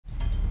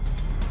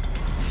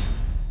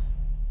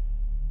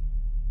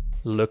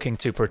Looking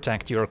to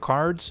protect your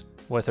cards?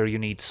 Whether you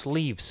need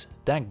sleeves,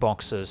 deck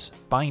boxes,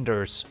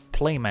 binders,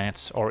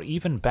 playmats, or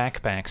even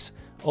backpacks,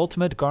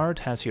 Ultimate Guard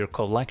has your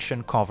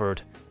collection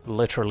covered.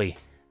 Literally.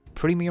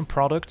 Premium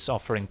products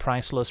offering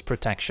priceless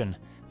protection.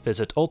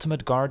 Visit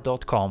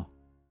ultimateguard.com.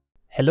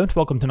 Hello and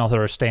welcome to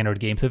another Standard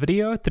Games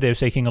video. Today we're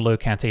taking a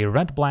look at a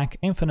red-black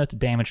infinite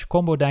damage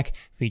combo deck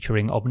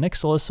featuring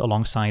Nixilis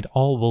alongside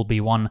All Will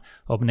Be One.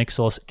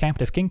 Nixilis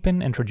Captive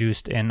Kingpin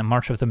introduced in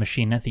March of the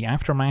Machine The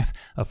Aftermath,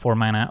 a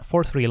 4-mana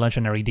 4/3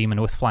 legendary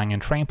demon with flying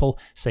and trample,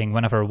 saying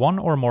whenever one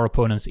or more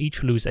opponents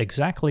each lose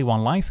exactly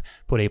one life,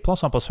 put a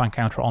 +1/+1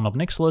 counter on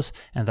Nixilis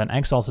and then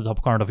exile the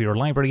top card of your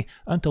library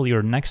until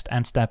your next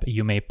end step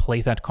you may play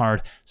that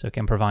card, so it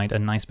can provide a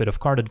nice bit of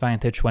card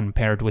advantage when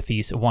paired with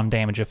these 1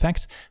 damage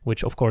effects,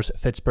 which of course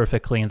fits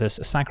perfectly in this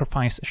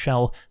sacrifice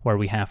shell where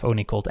we have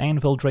Oni Cold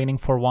Anvil draining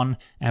for 1,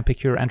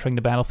 Epicure entering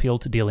the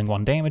battlefield dealing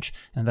 1 damage,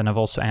 and then I've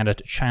also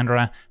added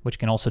Chandra, which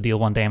can also deal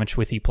 1 damage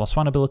with the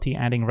 +1 ability,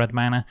 adding red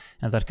mana,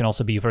 and that can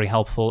also be very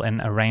helpful in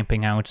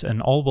ramping out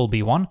an All Will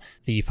Be One.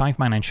 The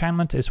 5-mana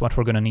enchantment is what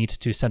we're going to need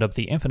to set up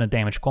the infinite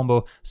damage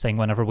combo, saying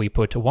whenever we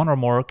put 1 or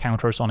more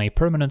counters on a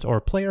permanent or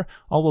player,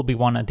 All Will Be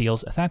One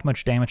deals that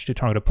much damage to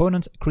target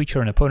opponent,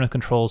 creature an opponent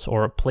controls,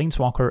 or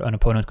planeswalker an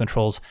opponent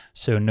controls.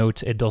 So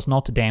note, it does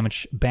not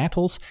damage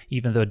battles,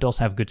 even though it does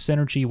have good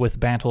synergy with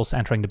battles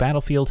entering the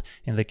battlefield.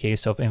 In the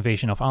case of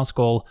Invasion of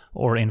Asgol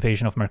or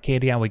Invasion of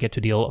Mercadia, we get to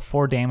deal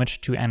 4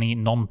 damage to any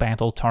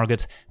non-battle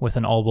target with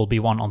an All Will Be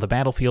One on the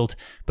battlefield,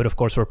 but of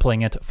course we're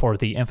playing it for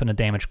the infinite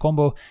damage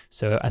combo,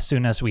 so as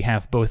soon as we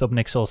have both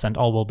Nixilis and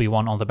All Will Be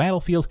One on the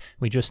battlefield,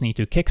 we just need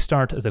to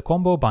kickstart the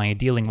combo by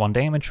dealing 1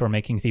 damage or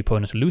making the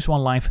opponent lose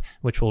 1 life,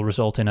 which will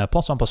result in a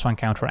 +1/+1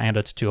 counter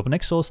added to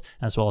Nixilis,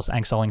 as well as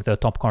exiling the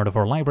top card of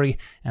our library,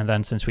 and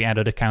then since we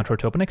added a counter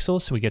to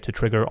Nixilis, we get to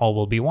trigger All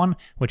Will Be One,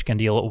 which can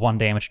deal 1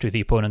 damage to the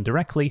opponent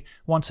directly,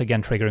 once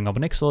again triggering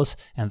Nixilis,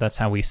 and that's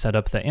how we set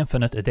up the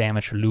infinite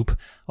damage loop.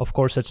 Of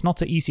course, it's not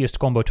the easiest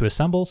combo to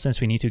assemble,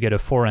 since we need to get a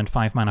 4 and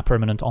 5 mana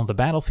permanent on the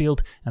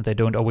battlefield, and they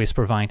don't always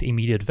provide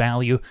immediate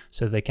value,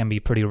 so they can be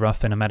pretty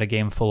rough in a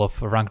metagame full of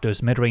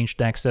Rakdos mid-range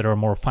decks that are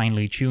more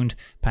finely tuned,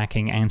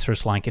 packing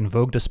answers like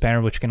Invoke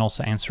Despair, which can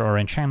also answer our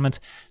enchantment,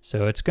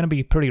 so it's going to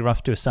be pretty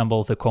rough to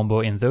assemble the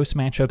combo in those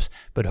matchups,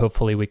 but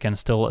hopefully we can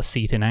still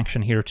see it in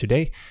action here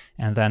today.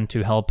 And then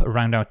to help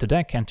round out the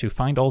deck and to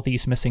find all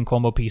these missing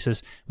combo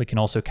pieces, we can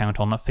also count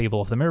on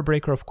Fable of the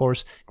Mirrorbreaker, of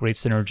course, great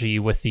synergy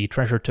with the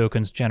treasure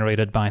tokens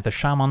generated by the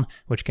Shaman,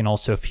 which can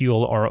also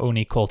fuel our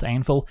Oni Cold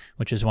Anvil,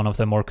 which is one of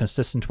the more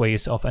consistent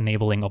ways of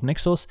enabling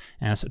Nixilis,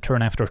 as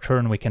turn after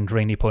turn we can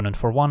drain the opponent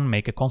for 1,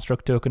 make a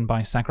construct token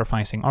by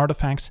sacrificing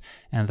artifacts,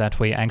 and that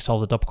way exile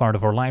the top card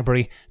of our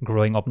library,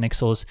 growing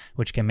Nixilis,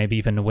 which can maybe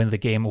even win the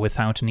game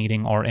without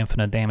needing our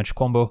infinite damage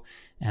combo.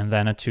 And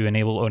then to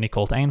enable Oni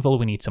Cold Anvil,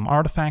 we need some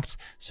artifacts,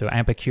 so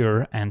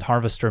Epicure and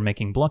Harvester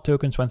making blood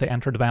tokens when they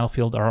enter the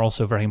battlefield are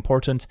also very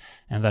important,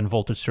 and then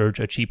Voltage Surge,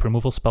 a cheap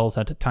removal spell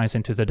that ties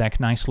into the deck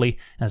nicely,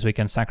 as we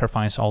can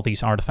sacrifice all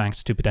these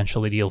artifacts to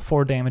potentially deal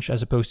 4 damage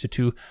as opposed to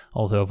 2,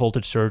 although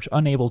Voltage Surge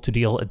unable to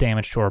deal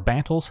damage to our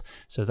battles,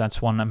 so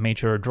that's one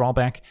major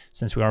drawback,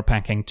 since we are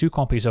packing 2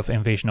 copies of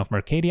Invasion of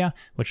Mercadia,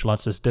 which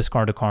lets us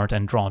discard a card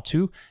and draw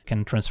 2,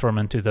 can transform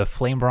into the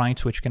Flame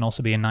Bright, which can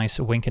also be a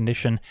nice win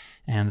condition,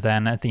 and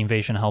then the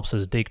Invasion helps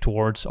us dig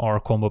towards our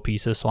combo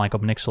pieces like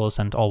Nixilis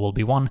and All Will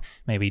Be One,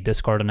 maybe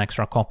discard an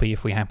extra copy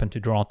if we happen to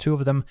draw 2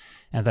 of them,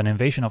 and then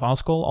Invasion of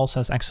Asgol also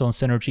has excellent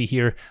synergy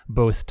here,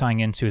 both tying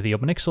into the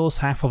Nixilis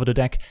half of the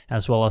deck,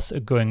 as well as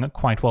going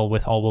quite well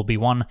with All Will Be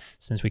One,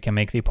 since we can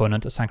make the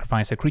opponent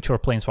sacrifice a creature or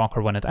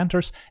planeswalker when it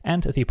enters,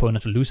 and the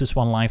opponent loses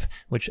 1 life,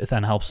 which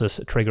then helps us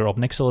trigger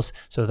Nixilis,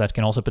 so that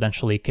can also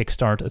potentially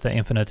kickstart the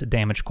infinite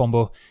damage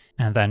combo.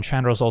 And then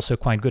Chandra is also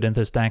quite good in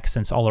this deck,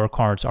 since all our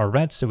cards are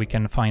red, so we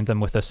can find them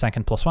with the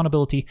second +1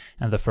 ability,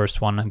 and the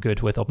first one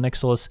good with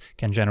Nixilis,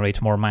 can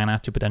generate more mana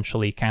to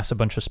potentially cast a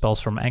bunch of spells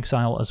from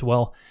exile as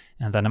well.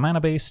 And then a mana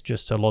base,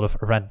 just a lot of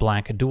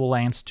red-black dual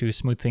lands to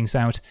smooth things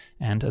out,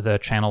 and the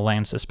channel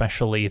lands,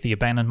 especially the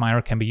Abandoned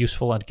Mire, can be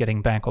useful at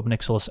getting back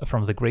Nixilis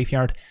from the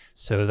graveyard.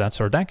 So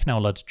that's our deck. Now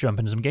let's jump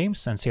into some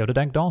games and see how the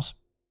deck does.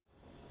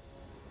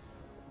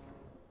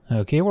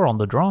 Okay, we're on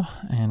the draw,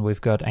 and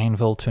we've got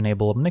Anvil to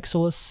enable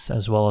Nixilis,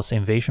 as well as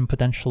Invasion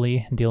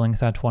potentially, dealing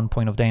that 1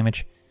 point of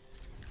damage.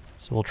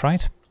 So we'll try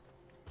it.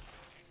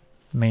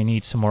 May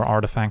need some more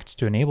artifacts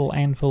to enable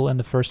Anvil in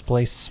the first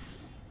place.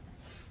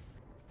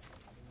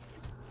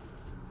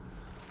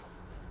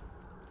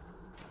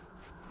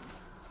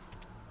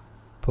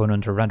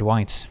 Opponent are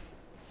red-white,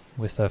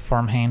 with a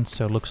farmhand,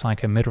 so it looks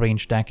like a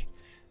mid-range deck.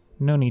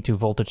 No need to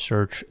Voltage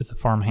Surge the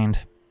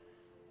farmhand.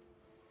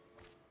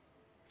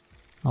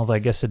 Although I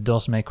guess it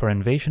does make our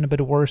Invasion a bit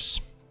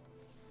worse.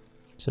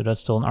 So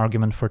that's still an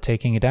argument for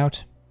taking it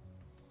out.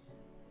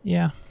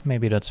 Yeah,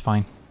 maybe that's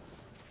fine.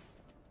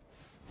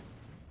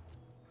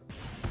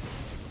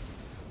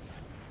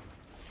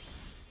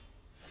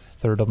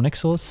 Third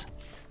Nixilis.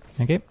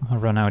 Okay, I'll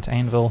run out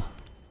Anvil.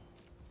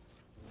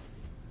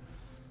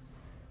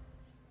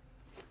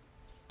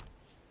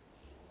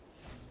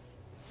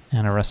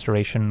 And a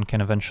restoration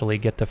can eventually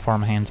get the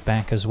farmhands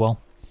back as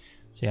well.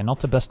 So yeah, not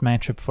the best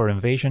matchup for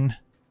invasion.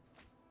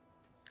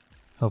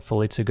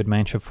 Hopefully it's a good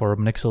matchup for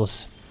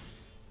Nixilis.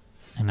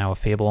 And now a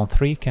Fable on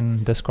 3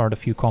 can discard a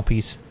few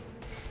copies.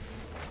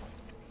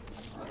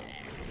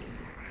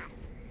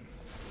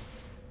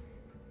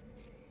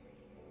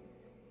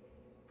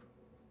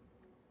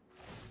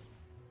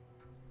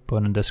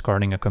 Opponent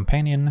discarding a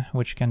companion,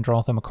 which can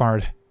draw them a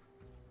card.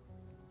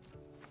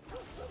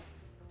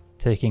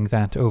 Taking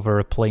that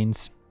over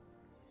planes.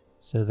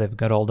 So they've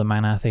got all the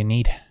mana they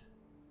need.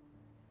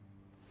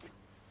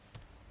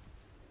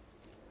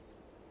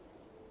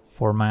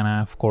 For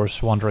mana, of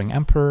course, Wandering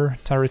Emperor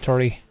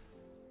territory.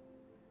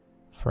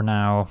 For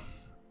now,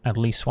 at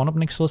least one of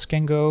Nixilis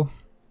can go,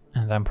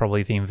 and then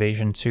probably the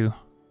invasion too.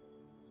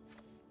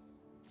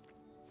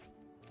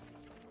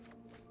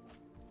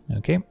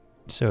 Okay,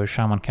 so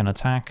Shaman can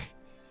attack,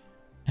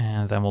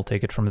 and then we'll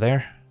take it from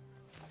there.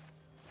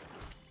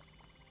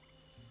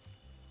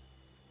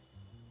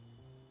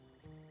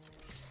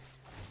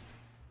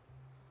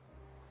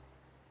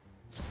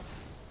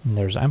 And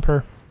there's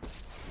Emperor.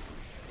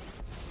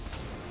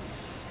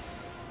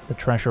 The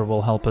treasure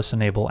will help us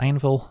enable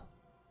Anvil.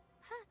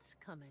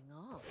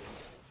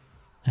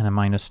 And a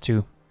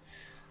 -2.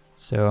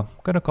 So,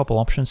 got a couple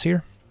options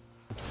here.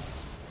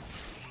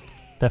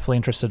 Definitely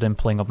interested in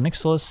playing up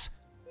Nixilis.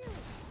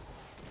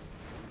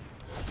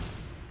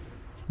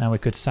 Now we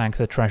could sack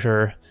the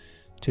treasure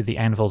to the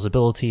Anvil's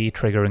ability,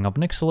 triggering up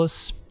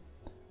Nixilis.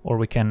 Or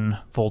we can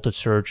Voltage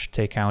Surge,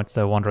 take out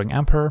the Wandering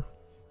Emperor.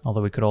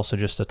 Although we could also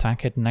just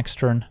attack it next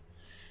turn.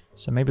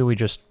 So maybe we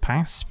just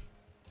pass.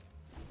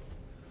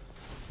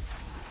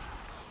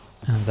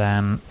 And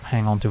then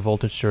hang on to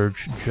Voltage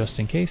Surge just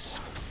in case.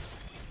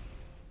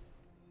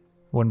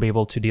 Wouldn't be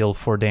able to deal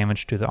 4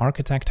 damage to the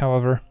Architect,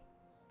 however.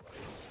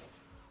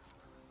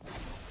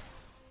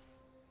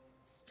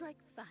 Strike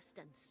fast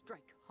and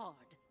strike hard.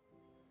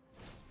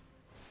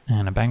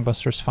 And a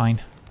Bangbuster's fine.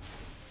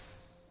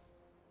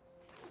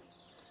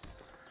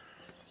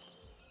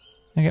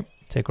 Okay,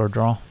 take or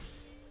draw.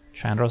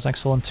 Chandra's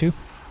excellent too.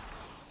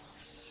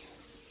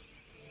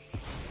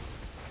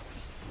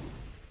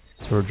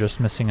 So we're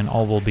just missing an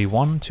all will be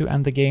 1 to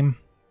end the game.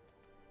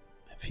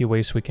 A few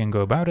ways we can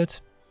go about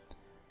it.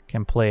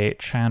 Can play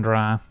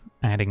Chandra,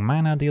 adding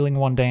mana, dealing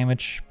 1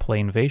 damage, play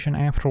Invasion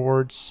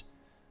afterwards.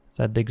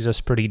 That digs us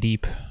pretty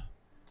deep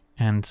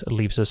and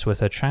leaves us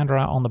with a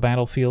Chandra on the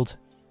battlefield.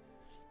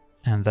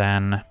 And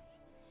then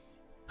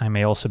I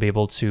may also be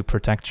able to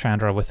protect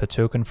Chandra with a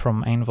token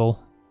from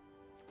Anvil.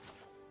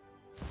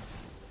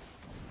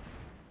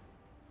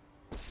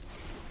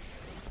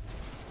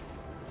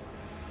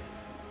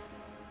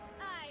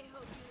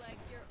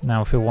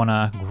 Now if we want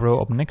to grow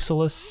up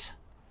Nixilis,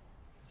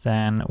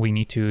 then we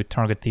need to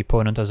target the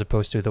opponent as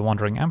opposed to the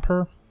Wandering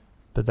Emperor,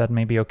 but that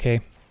may be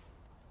okay.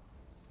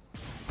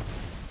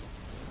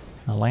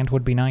 A land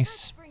would be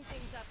nice.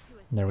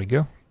 There we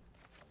go.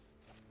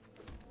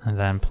 And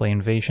then play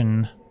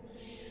Invasion,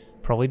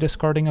 probably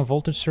discarding a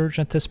Voltage Surge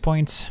at this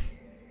point.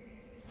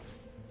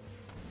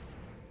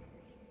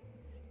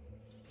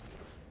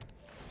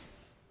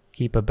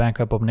 Keep a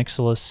backup of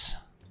Nixilis,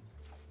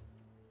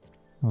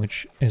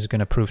 which is going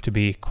to prove to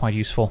be quite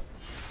useful.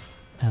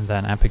 And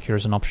then Epicure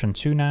is an option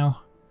too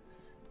now.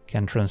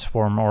 Can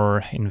transform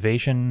or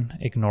Invasion,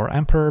 ignore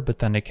Emperor, but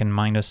then they can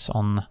minus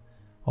on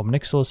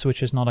Nixilis,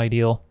 which is not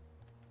ideal.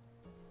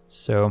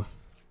 So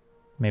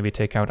maybe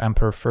take out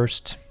Emperor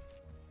first.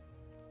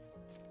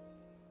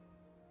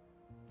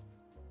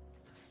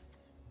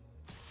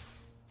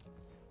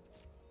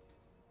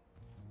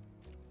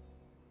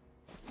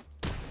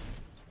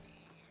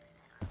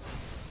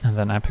 And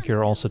then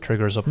Epicure also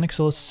triggers up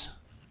Nixilis.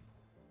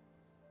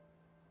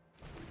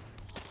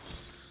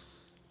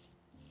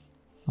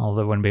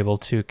 Although I wouldn't be able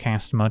to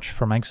cast much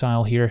from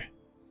exile here.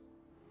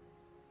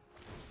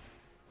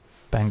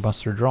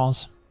 Bangbuster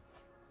draws.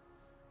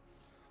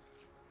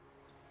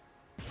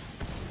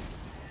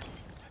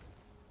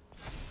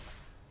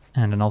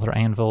 And another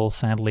Anvil,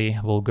 sadly,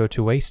 will go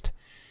to waste.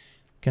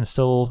 Can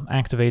still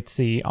activate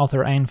the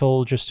other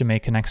Anvil just to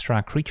make an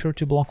extra creature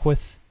to block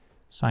with.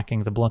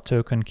 Sacking the blood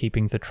token,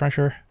 keeping the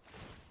treasure.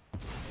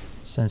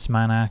 Since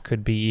mana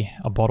could be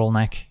a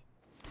bottleneck.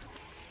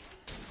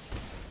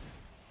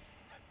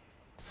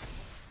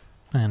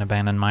 And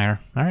Abandon Mire.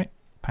 Alright,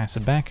 pass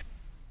it back.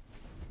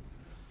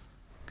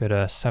 Got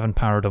a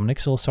 7-powered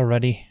Nixilis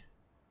already.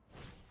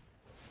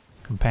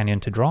 Companion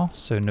to draw,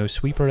 so no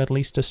sweeper at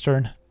least this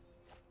turn.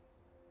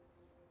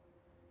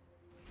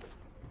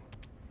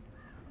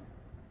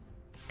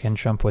 Can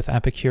jump with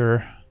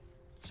Epicure,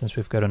 since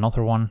we've got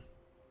another one.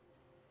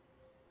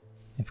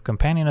 If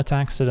Companion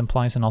attacks, it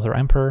implies another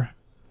Emperor,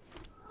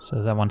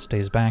 so that one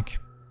stays back.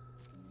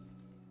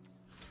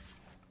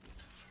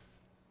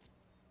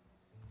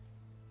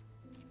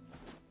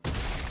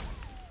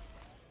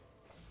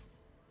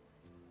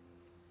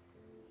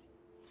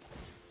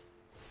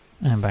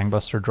 And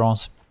Bangbuster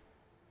draws.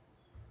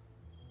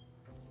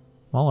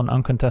 Well, an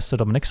uncontested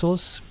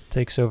Nixilis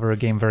takes over a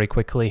game very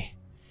quickly.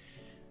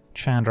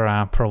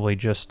 Chandra probably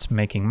just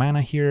making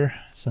mana here,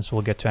 since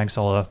we'll get to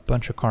exile a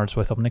bunch of cards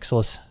with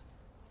Nixilis.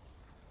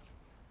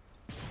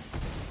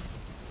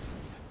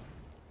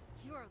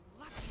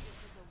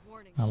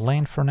 A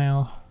land for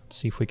now. Let's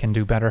see if we can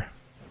do better.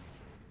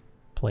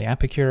 Play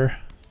Epicure.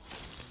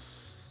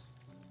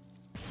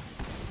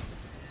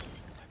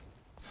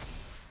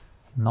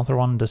 Another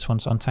one, this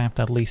one's untapped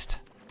at least.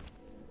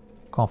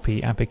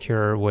 Copy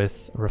Epicure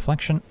with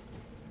Reflection.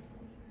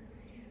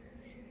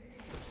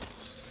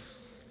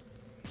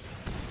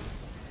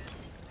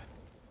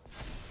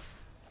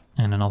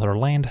 And another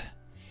land.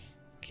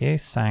 Okay,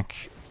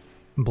 sack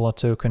Blood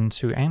Token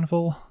to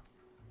Anvil.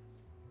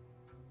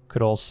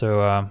 Could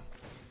also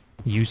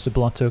use the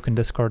Blood Token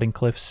discarding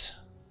Cliffs.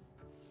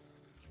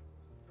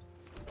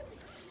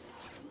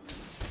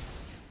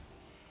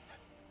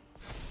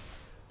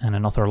 And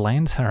another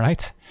land,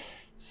 alright.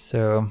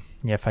 So,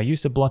 yeah, if I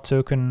use the Blood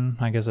Token,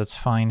 I guess that's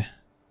fine.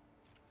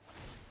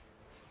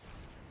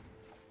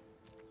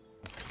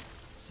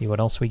 See what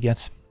else we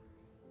get.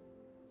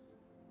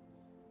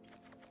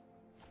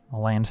 A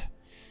land.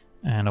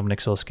 And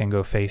Nixilis can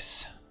go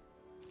face.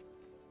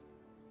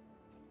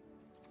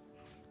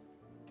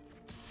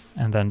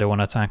 And then they want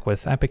to attack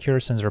with Epicure,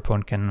 since their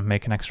opponent can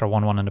make an extra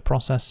 1/1 in the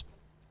process.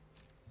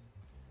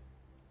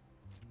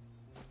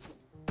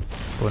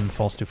 Opponent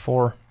falls to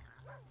 4.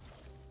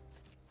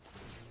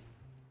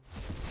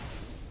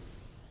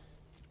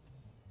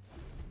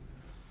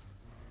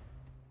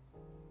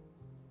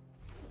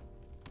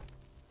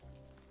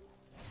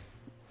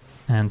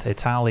 And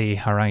Italy,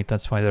 alright,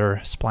 that's why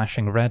they're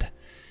splashing red.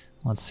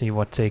 Let's see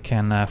what they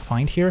can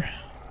find here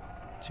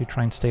to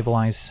try and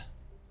stabilize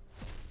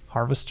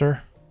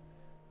Harvester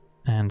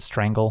and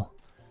Strangle.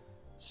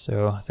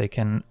 So they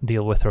can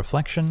deal with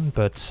Reflection,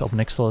 but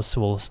Nixilis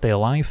will stay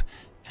alive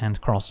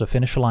and cross the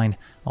finish line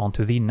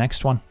onto the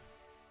next one.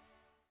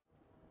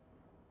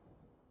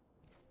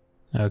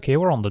 Okay,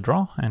 we're on the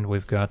draw, and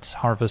we've got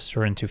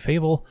Harvester into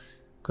Fable.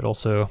 Could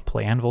also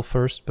play Anvil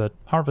first, but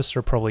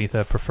Harvester probably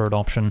the preferred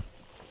option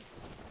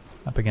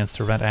up against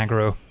the red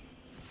aggro.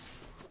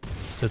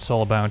 So it's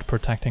all about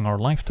protecting our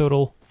life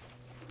total.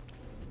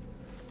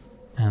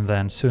 And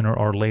then sooner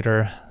or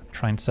later,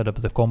 try and set up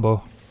the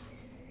combo.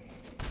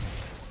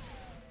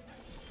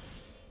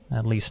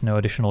 At least no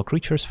additional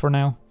creatures for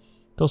now.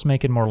 Does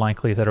make it more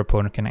likely that our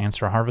opponent can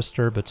answer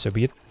Harvester, but so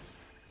be it.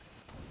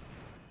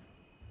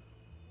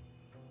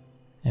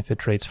 If it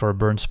trades for a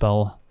burn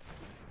spell,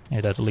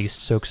 it at least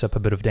soaks up a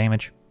bit of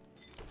damage.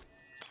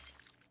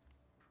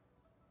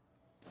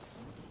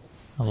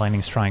 A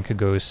Lightning Strike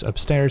goes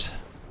upstairs.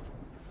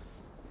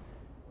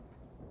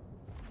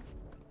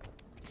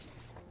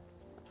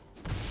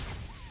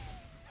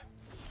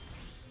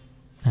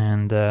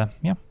 And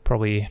yeah,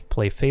 probably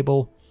play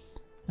Fable.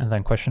 And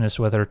then question is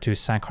whether to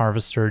sack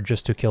Harvester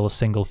just to kill a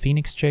single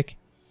Phoenix chick.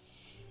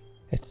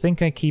 I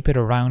think I keep it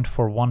around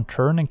for 1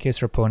 turn in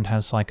case your opponent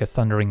has like a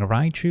Thundering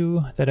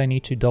Raiju that I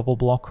need to double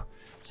block.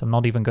 So I'm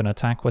not even going to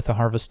attack with a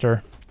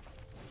Harvester.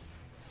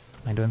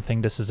 I don't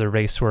think this is a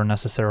race we're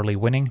necessarily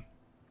winning.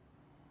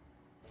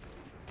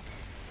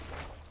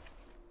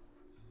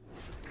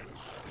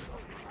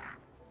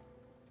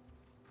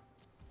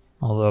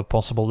 Although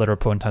possible that our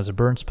opponent has a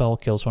burn spell,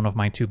 kills one of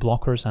my 2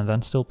 blockers and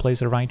then still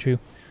plays a Raiju.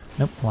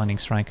 Nope, Lightning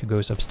Strike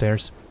goes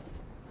upstairs.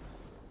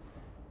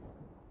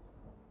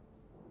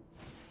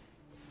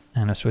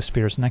 And a Swift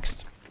Spear's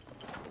next.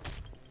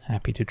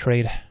 Happy to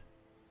trade.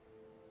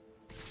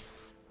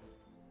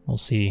 We'll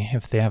see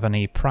if they have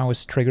any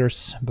prowess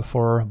triggers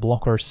before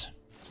blockers.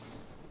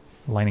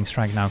 Lightning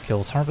Strike now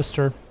kills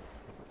Harvester,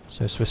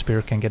 so Swift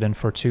Spear can get in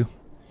for 2.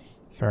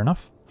 Fair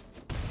enough.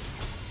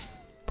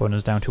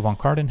 Opponent's down to 1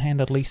 card in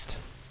hand at least.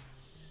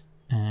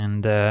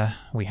 And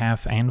we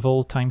have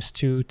Anvil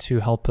 ×2 to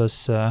help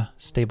us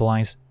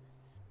stabilize.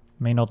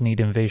 May not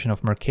need Invasion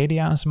of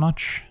Mercadia as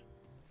much.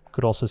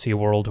 Could also see a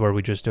world where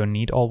we just don't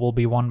need All Will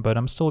Be One, but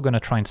I'm still going to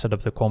try and set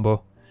up the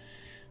combo.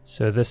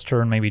 So this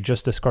turn maybe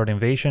just discard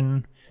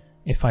Invasion.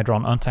 If I draw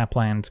an untapped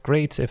land,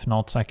 great. If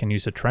not, I can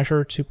use a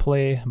treasure to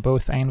play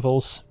both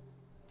Anvils.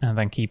 And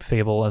then keep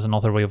Fable as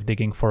another way of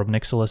digging for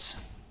Nixilis.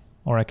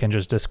 Or I can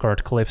just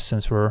discard Cliffs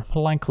since we're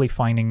likely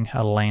finding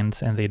a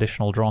land in the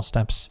additional draw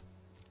steps.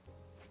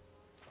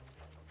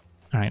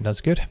 Alright,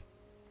 that's good.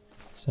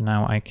 So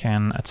now I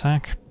can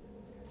attack.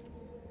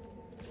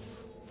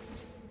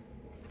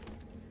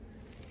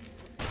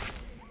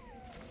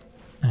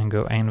 And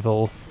go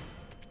Anvil,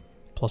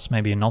 plus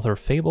maybe another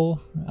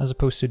Fable, as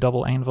opposed to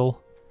double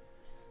Anvil.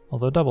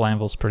 Although double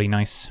Anvil's pretty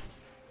nice.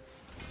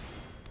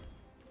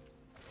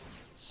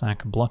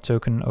 Sack Blood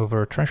Token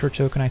over Treasure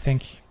Token, I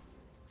think.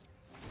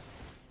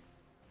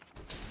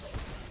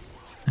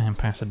 And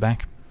pass it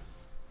back.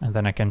 And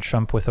then I can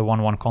jump with a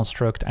 1/1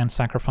 construct and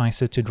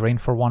sacrifice it to drain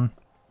for 1.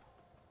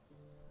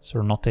 So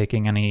we're not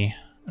taking any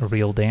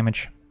real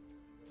damage.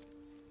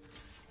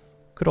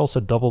 Could also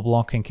double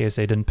block in case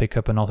they didn't pick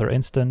up another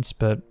instance,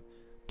 but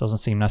doesn't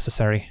seem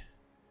necessary.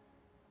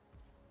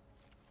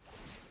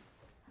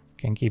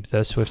 Can keep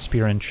the Swift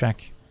Spear in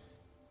check.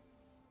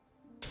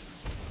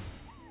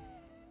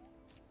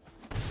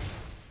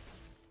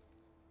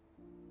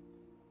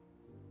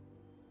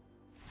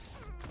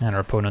 And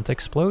our opponent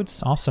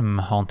explodes. Awesome,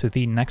 on to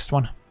the next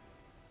one.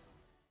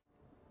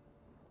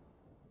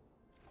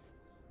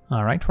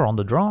 Alright, we're on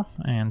the draw,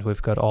 and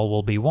we've got all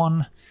will be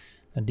one.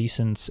 A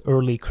decent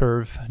early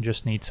curve,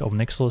 just needs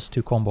Nixilis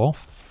to combo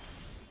off.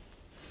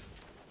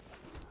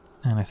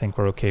 And I think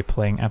we're okay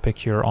playing Epic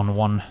here on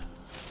one.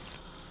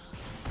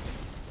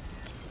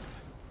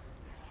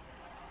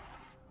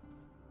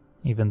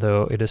 Even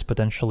though it is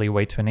potentially a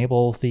way to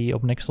enable the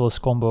Nixilis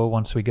combo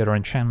once we get our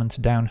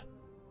enchantment down.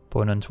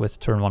 Opponent with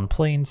turn 1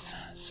 planes,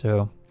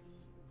 so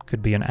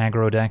could be an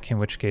aggro deck, in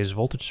which case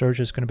Voltage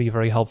Surge is going to be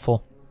very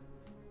helpful.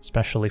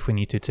 Especially if we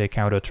need to take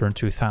out a turn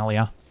 2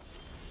 Thalia.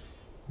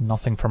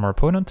 Nothing from our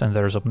opponent, and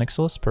there's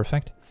Nixilis,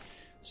 perfect.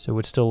 So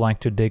we'd still like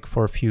to dig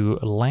for a few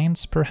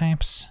lands,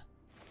 perhaps.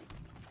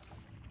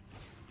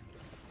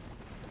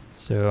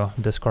 So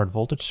discard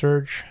Voltage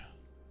Surge,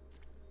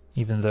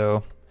 even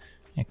though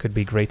it could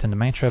be great in the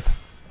matchup.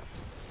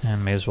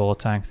 And may as well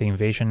attack the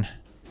invasion.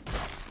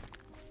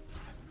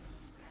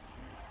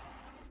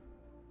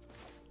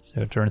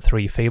 So turn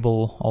 3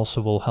 Fable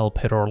also will help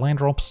hit our land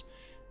drops,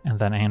 and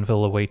then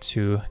Anvil a way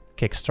to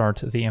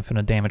kickstart the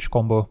infinite damage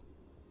combo.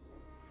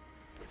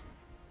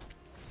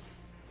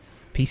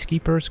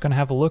 Peacekeeper is gonna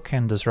have a look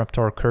and disrupt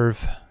our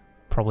curve,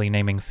 probably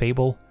naming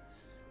Fable.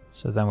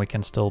 So then we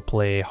can still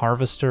play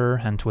Harvester,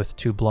 and with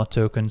 2 blood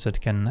tokens it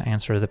can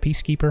answer the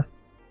Peacekeeper.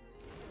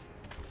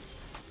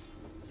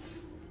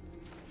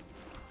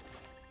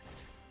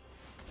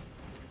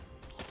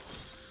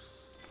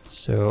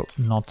 So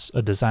not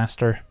a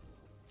disaster.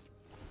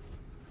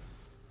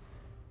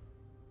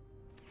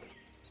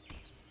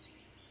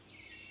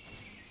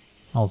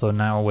 Although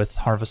now with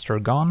Harvester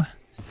gone,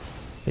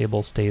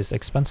 Fable stays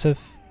expensive.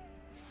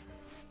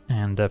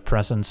 And the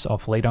presence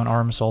of laydown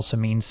arms also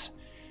means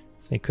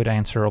they could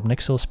answer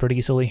Nixilis pretty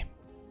easily.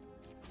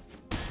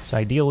 So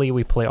ideally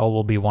we play all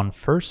will be one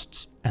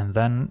first, and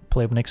then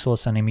play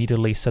Nixilis and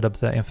immediately set up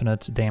the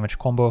infinite damage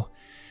combo.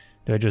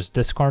 Do I just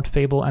discard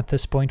Fable at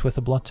this point with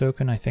a blood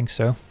token? I think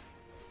so.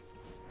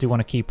 Do want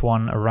to keep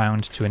one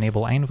around to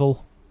enable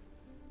Anvil,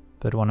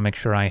 but want to make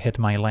sure I hit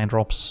my land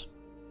drops.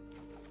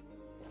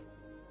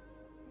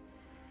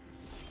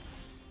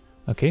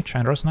 Okay,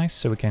 Chandra's nice,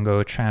 so we can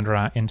go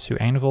Chandra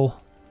into Anvil.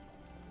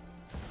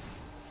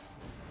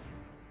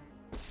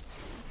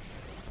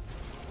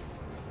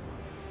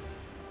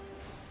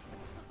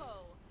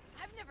 Oh,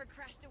 I've never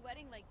crashed a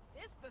wedding like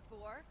this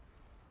before.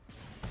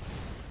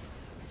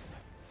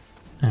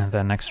 And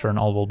then next turn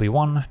all will be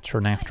one,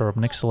 turn after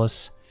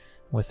Nixilis,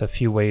 with a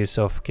few ways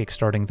of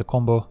kickstarting the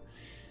combo.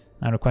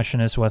 Now the question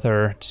is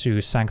whether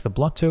to sack the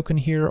blood token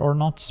here or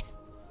not.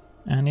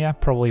 And yeah,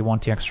 probably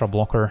want the extra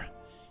blocker,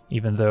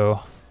 even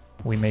though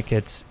we make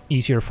it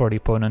easier for the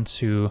opponent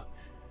to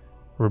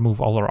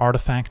remove all our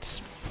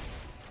artifacts.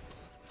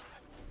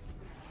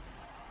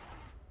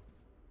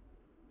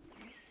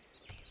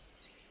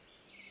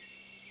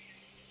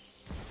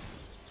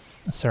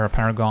 Sarah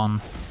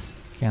Paragon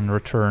can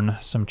return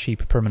some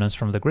cheap permanents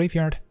from the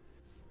graveyard.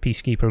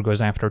 Peacekeeper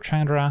goes after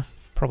Chandra.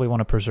 Probably want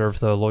to preserve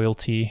the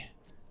loyalty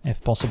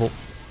if possible.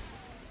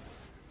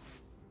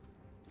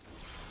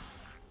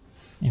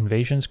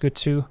 Invasion's good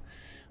too.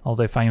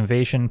 Although if I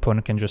invasion,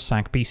 opponent can just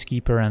sack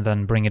Peacekeeper and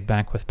then bring it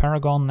back with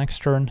Paragon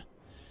next turn.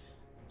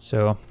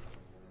 So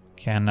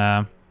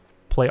can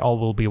play all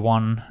will be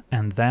one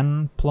and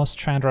then plus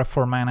Chandra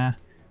for mana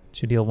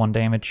to deal 1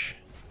 damage.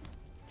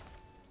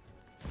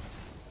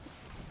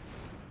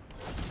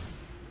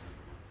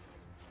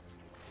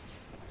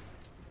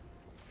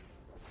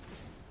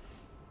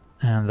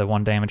 And the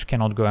 1 damage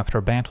cannot go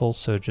after battle,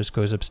 so it just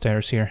goes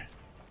upstairs here.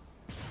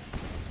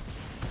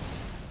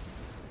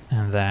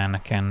 And then I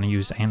can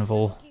use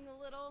Anvil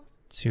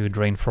to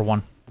drain for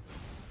 1.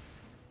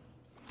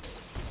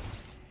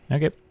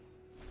 Okay.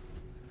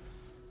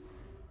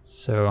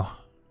 So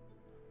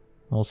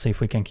we'll see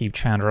if we can keep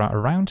Chandra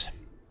around.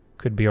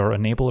 Could be our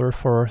enabler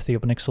for the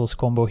Nixilis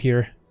combo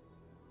here.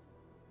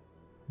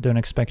 Don't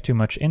expect too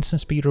much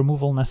instant speed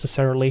removal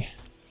necessarily.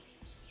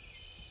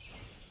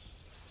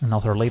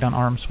 Another laydown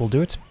arms will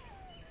do it.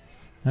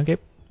 Okay.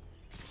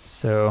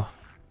 So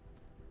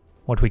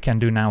what we can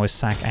do now is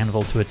sack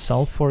Anvil to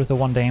itself for the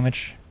 1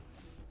 damage.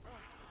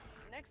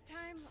 Next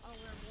time, I'll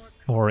wear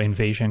more. Or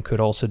Invasion could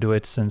also do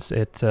it, since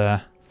it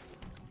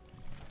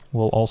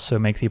will also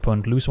make the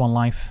opponent lose 1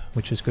 life,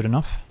 which is good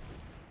enough.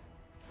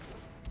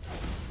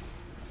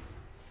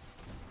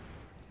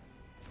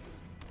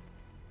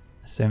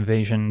 So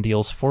Invasion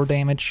deals 4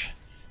 damage,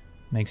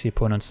 makes the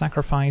opponent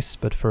sacrifice,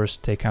 but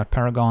first take out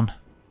Paragon.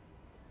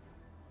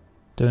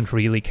 Don't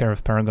really care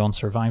if Paragon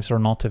survives or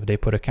not if they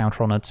put a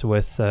counter on it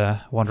with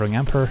Wandering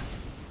Emperor.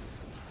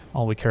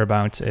 All we care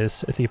about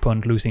is the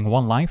opponent losing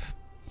 1 life,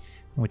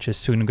 which is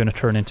soon going to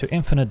turn into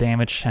infinite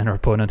damage, and our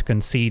opponent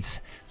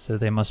concedes, so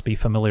they must be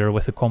familiar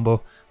with the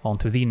combo. On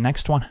to the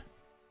next one.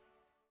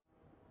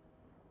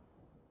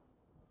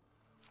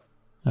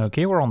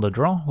 Okay, we're on the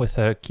draw with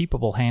a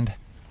keepable hand.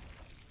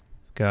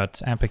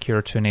 Got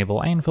Epicure to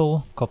enable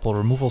Anvil, couple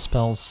removal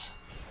spells,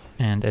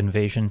 and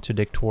Invasion to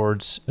dig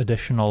towards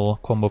additional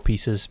combo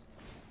pieces.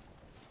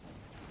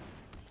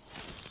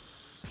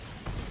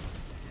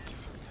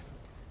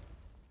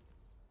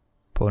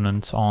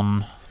 Opponent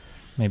on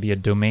maybe a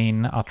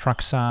Domain,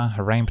 Atraxa,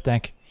 a ramp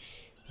deck.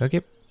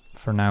 Okay,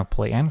 for now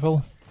play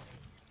Anvil.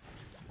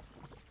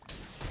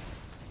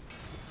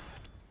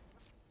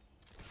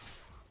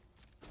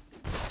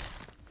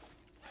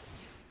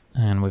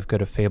 And we've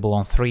got a Fable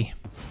on 3.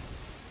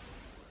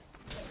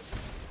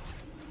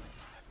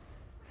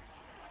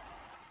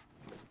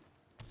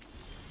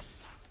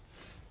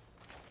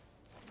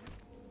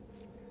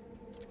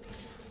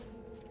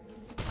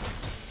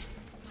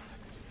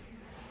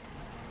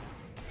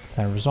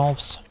 That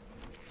resolves.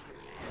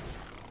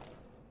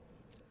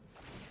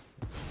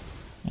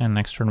 And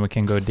next turn we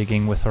can go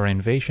digging with our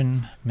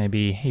invasion,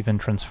 maybe even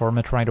transform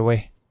it right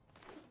away.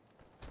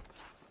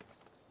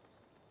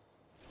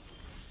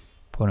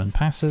 Opponent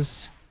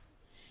passes,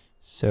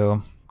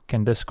 so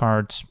can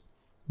discard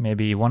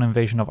maybe one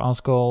invasion of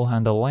Asgol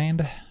and a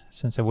land,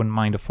 since I wouldn't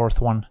mind a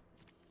fourth one.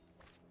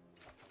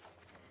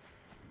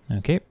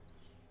 Okay,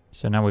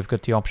 so now we've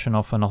got the option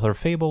of another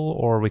Fable,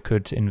 or we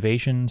could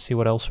invasion, see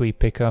what else we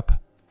pick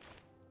up.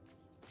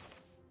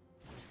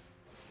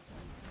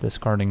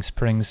 Discarding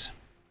Springs.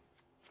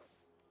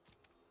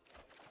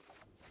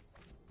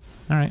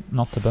 Alright,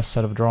 not the best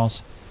set of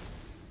draws,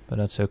 but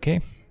that's okay.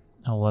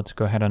 Now let's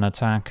go ahead and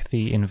attack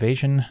the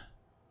invasion.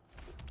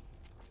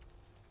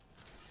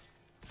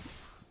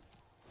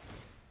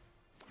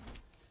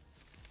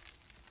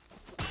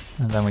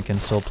 And then we can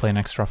still play an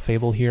extra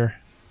Fable here.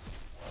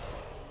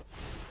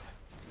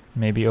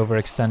 Maybe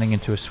overextending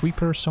into a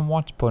sweeper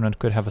somewhat. Opponent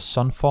could have a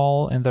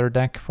Sunfall in their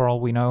deck for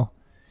all we know.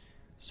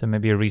 So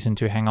maybe a reason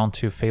to hang on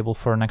to Fable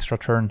for an extra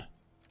turn.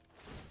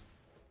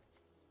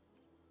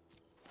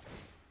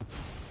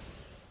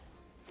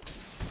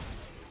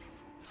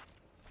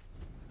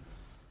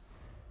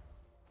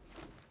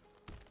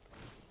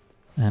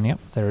 And yep,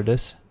 there it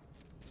is.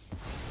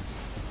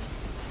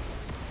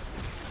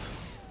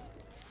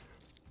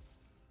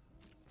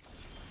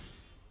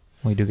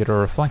 We do get a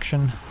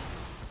reflection.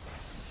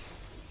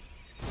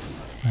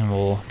 And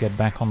we'll get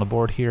back on the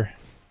board here.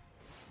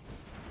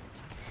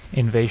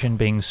 Invasion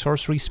being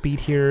sorcery speed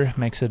here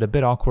makes it a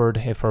bit awkward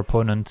if our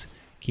opponent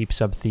keeps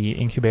up the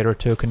incubator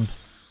token.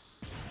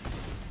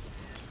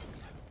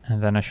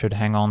 And then I should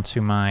hang on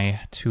to my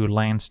 2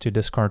 lands to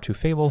discard 2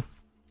 Fable.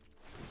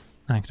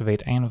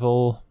 Activate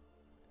Anvil.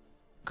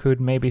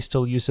 Could maybe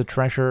still use the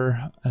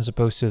treasure as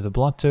opposed to the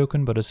blood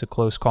token, but it's a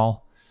close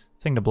call.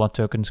 I think the blood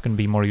token's going to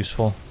be more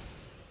useful.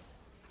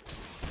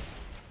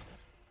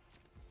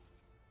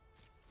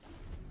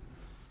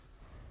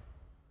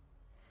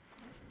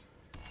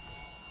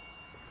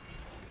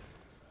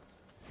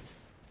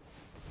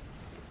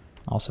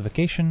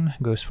 Ossification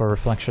goes for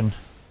reflection.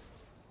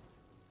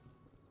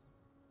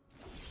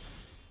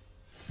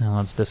 And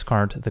let's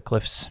discard the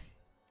Cliffs.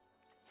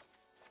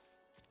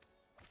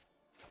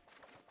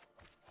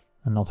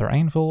 Another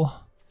Anvil.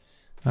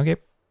 Okay.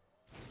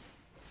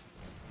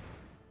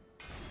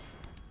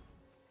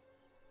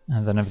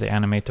 And then if they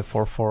animate to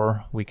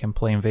 4/4, we can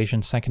play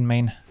Invasion second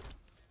main.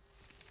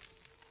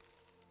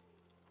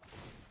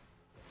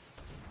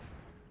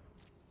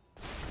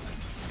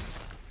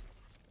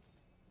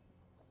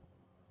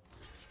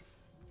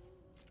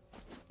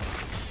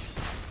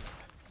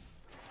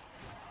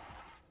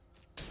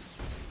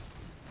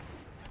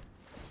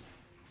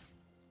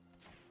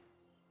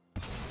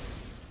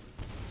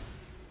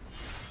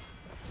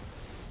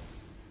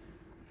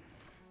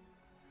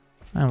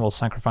 And we'll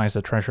sacrifice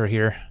the treasure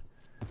here.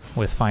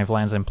 With 5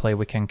 lands in play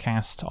we can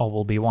cast All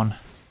Will Be One.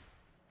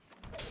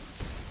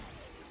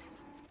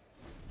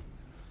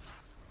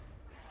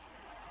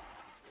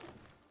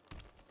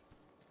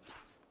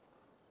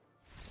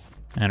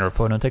 And our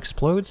opponent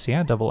explodes.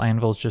 Yeah, double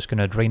Anvil's just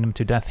gonna drain them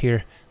to death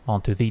here. On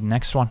to the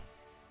next one.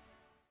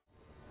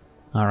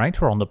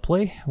 Alright, we're on the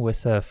play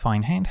with a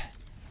fine hand.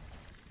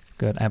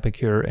 Got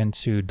Epicure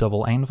into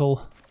double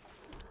Anvil.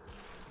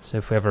 So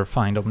if we ever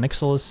find up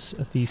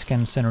Nixilis, these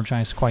can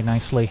synergize quite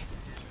nicely.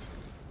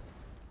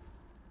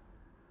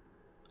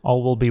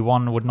 All Will Be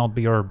One would not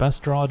be our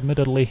best draw,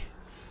 admittedly.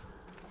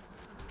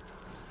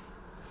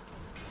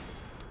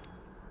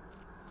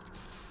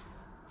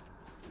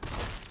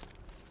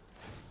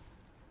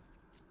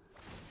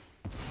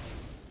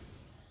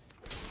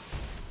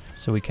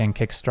 So we can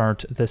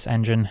kickstart this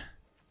engine.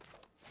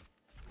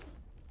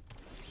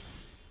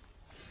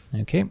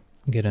 Okay,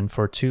 get in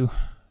for 2.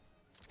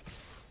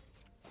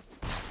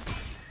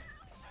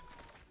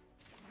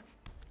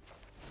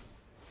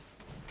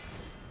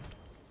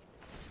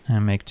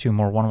 And make 2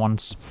 more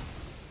 1/1s.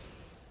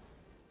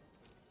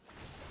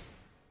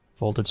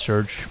 Voltage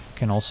Surge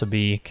can also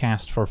be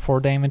cast for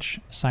 4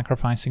 damage,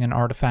 sacrificing an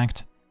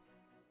artifact.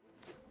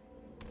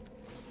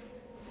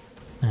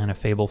 And a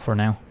Fable for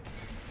now.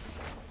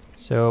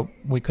 So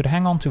we could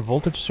hang on to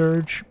Voltage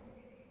Surge,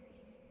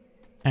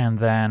 and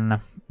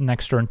then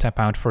next turn tap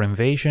out for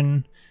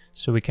Invasion,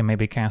 so we can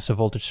maybe cast a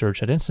Voltage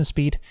Surge at instant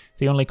speed.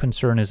 The only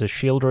concern is a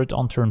Shieldred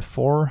on turn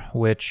 4,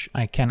 which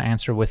I can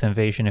answer with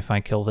Invasion if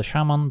I kill the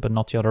Shaman, but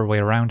not the other way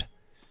around.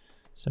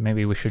 So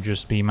maybe we should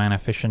just be mana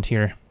efficient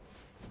here.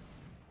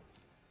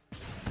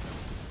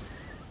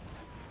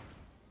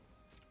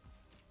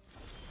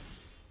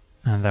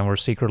 And then we're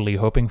secretly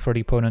hoping for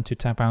the opponent to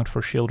tap out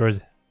for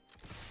Shieldred.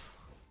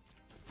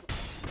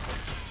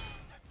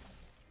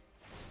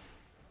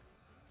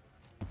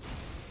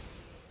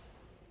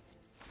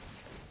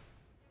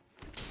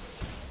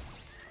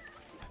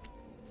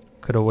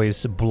 Could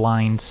always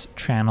blind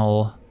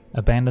channel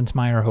Abandoned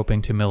Mire,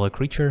 hoping to mill a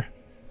creature.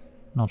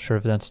 Not sure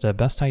if that's the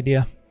best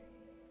idea.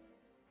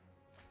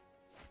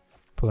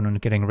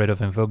 Opponent getting rid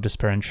of Invoke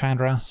Despair and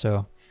Chandra,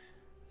 so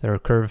their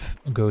curve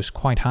goes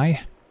quite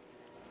high.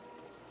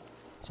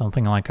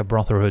 Something like a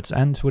Brotherhood's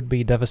End would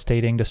be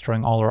devastating,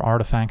 destroying all our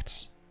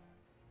artifacts.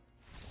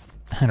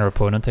 And our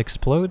opponent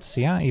explodes,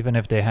 yeah, even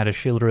if they had a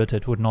Shieldred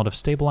it would not have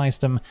stabilized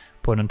them.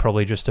 Opponent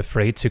probably just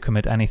afraid to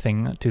commit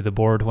anything to the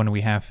board when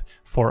we have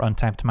 4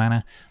 untapped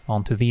mana.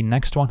 On to the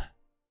next one.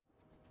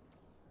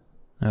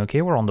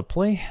 Okay, we're on the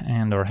play,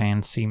 and our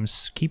hand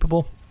seems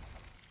keepable.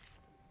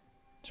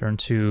 Turn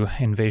to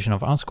Invasion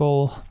of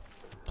Asgol.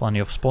 Plenty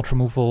of spot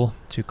removal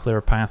to clear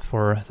a path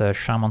for the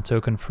Shaman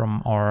token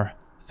from our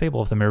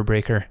Fable of the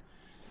Mirrorbreaker,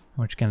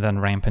 which can then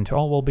ramp into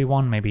All Will Be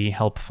One, maybe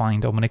help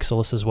find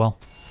Nixilis as well.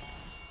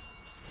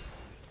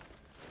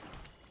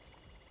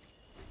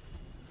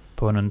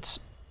 Opponent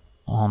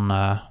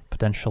on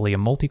potentially a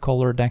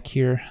multicolor deck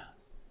here.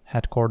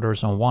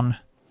 Headquarters on 1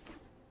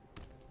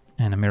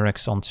 and a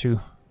Mirex on 2.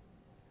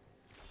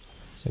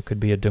 So it could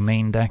be a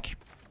domain deck,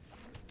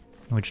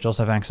 which does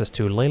have access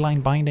to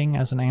Leyline Binding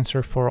as an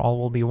answer for All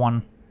Will Be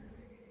One.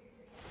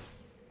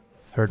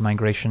 Herd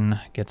Migration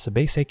gets a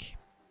basic.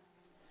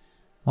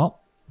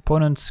 Well,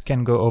 opponents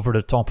can go over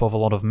the top of a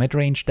lot of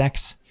mid-range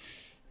decks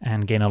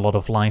and gain a lot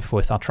of life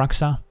with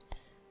Atraxa,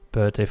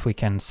 but if we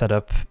can set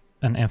up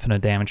an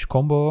infinite damage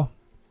combo,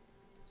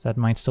 that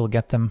might still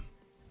get them.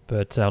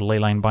 But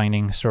Leyline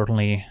Binding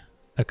certainly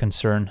a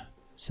concern,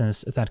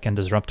 since that can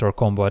disrupt our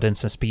combo at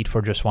instant speed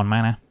for just 1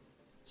 mana.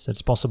 So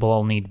it's possible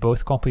I'll need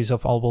both copies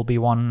of All Will Be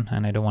One,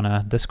 and I don't want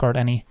to discard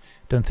any.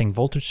 Don't think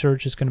Voltage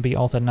Surge is going to be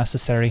all that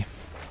necessary.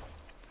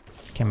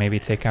 Can maybe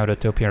take out a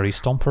Topiary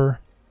Stomper.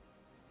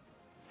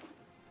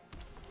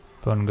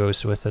 Opponent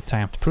goes with a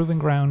tapped Proving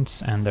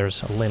Ground, and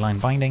there's a Leyline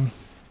Binding.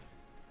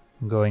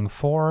 Going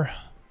for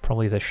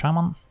probably the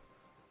Shaman.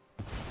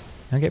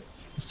 Okay,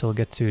 still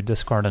get to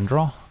discard and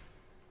draw.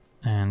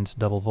 And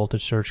double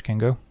Voltage Surge can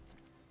go.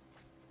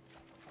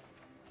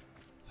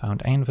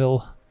 Found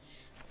Anvil.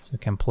 So we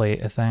can play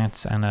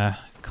that and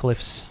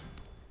Cliffs.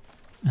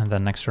 And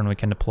then next turn we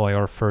can deploy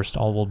our first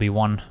All Will Be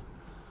One.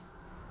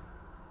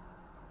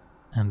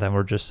 And then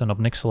we're just an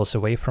Nixilis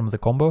away from the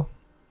combo,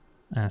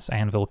 as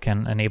Anvil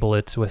can enable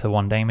it with a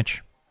 1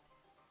 damage.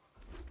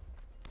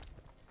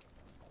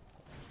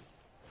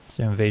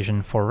 So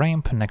Invasion for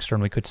ramp. Next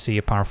turn we could see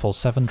a powerful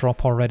 7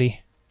 drop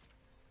already.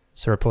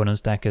 So our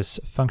opponent's deck is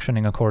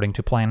functioning according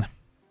to plan.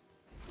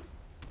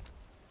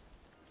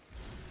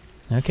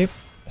 Okay,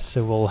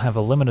 so we'll have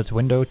a limited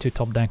window to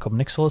top deck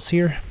Nixilis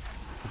here.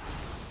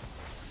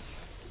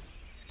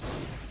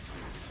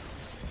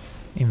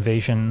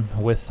 Invasion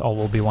with All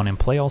Will Be One in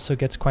play also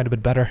gets quite a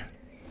bit better,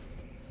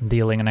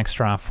 dealing an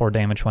extra 4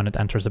 damage when it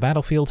enters the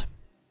battlefield.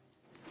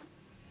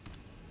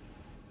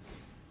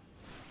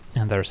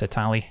 And there's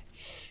Etali.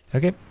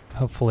 Okay,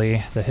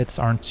 hopefully the hits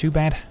aren't too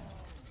bad.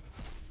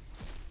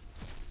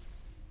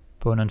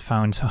 Opponent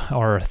found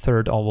our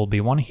third All Will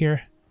Be One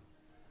here,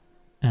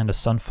 and a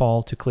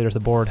Sunfall to clear the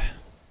board,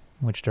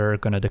 which they're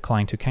gonna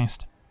decline to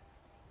cast.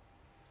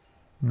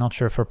 Not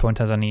sure if our opponent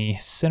has any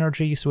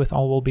synergies with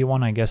All Will Be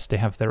One. I guess they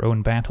have their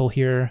own battle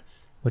here,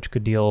 which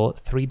could deal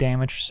 3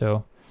 damage,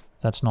 so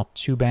that's not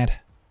too bad.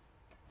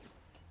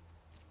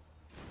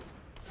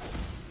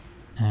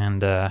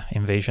 And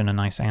Invasion, a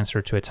nice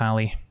answer to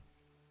Etali.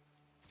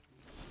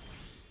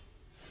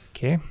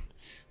 Okay,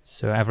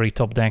 so every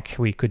top deck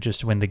we could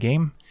just win the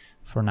game.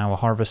 For now a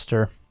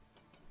Harvester.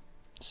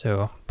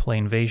 So play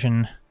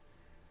Invasion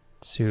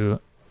to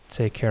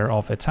take care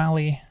of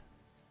Etali.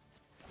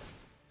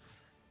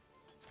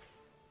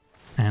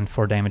 And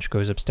 4 damage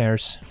goes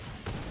upstairs.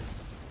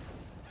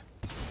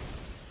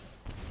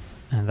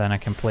 And then I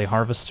can play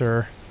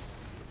Harvester.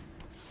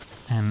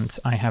 And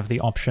I have the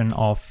option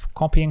of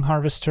copying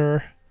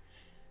Harvester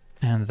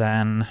and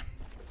then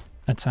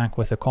attack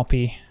with a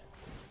copy.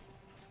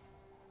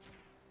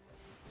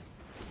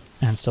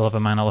 And still have a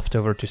mana left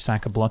over to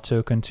sack a blood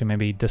token to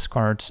maybe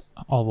discard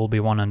All Will Be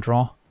One and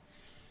draw.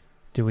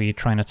 Do we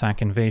try and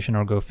attack Invasion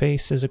or go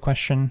face is a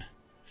question.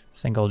 I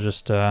think I'll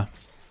just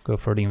go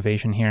for the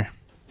Invasion here.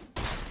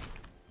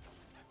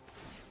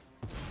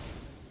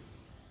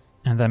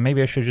 And then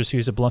maybe I should just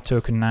use a blood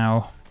token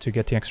now to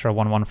get the extra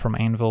 1/1 from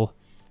Anvil,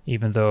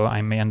 even though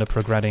I may end up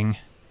regretting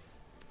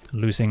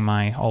losing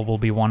my All Will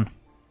Be One.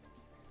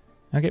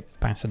 Okay,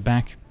 pass it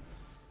back.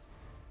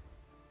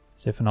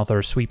 So if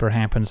another sweeper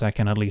happens, I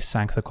can at least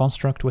sack the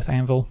construct with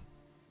Anvil.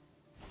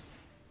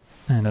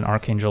 And an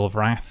Archangel of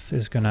Wrath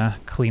is gonna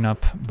clean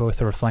up both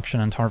the Reflection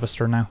and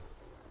Harvester now.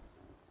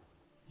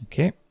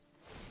 Okay.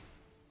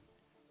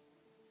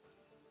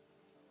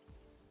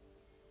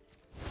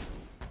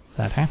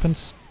 That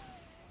happens.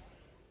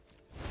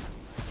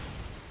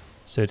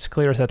 So it's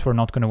clear that we're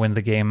not going to win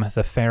the game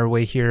the fair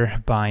way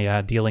here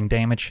by dealing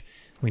damage.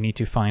 We need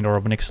to find our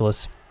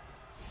Nixilis.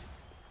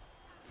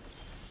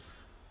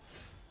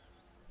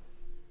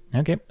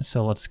 Okay,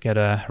 so let's get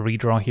a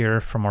redraw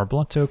here from our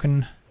blood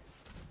token.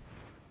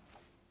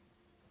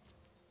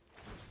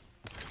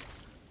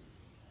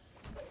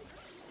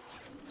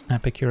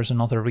 Epicure's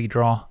another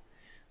redraw,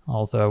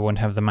 although I won't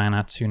have the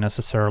mana to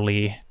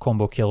necessarily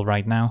combo kill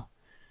right now.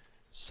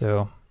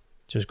 So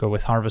just go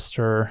with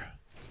Harvester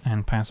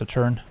and pass a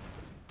turn.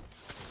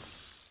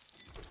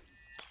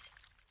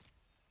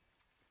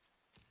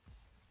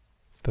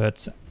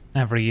 But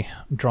every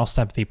draw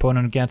step the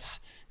opponent gets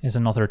is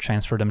another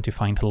chance for them to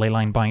find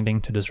Leyline Binding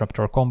to disrupt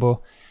our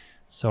combo.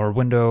 So our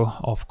window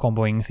of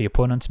comboing the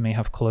opponent may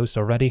have closed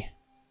already.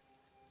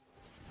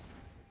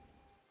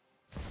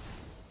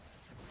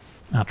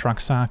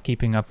 Atraxa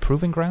keeping up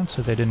Proving Ground,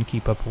 so they didn't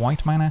keep up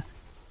white mana.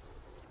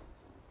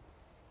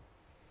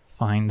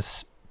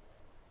 Finds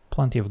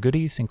plenty of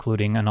goodies,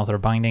 including another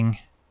Binding.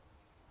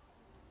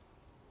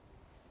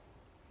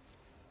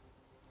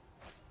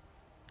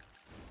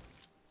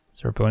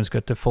 So our opponent's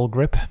got the full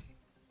grip.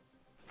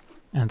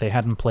 And they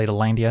hadn't played a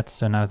land yet,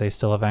 so now they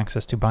still have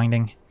access to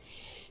Binding.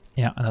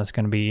 Yeah, that's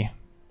going to be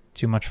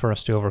too much for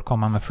us to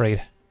overcome, I'm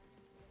afraid.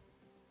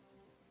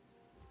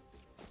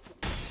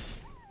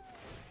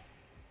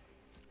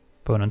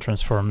 Opponent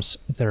transforms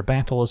their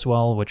battle as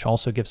well, which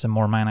also gives them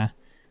more mana.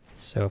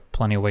 So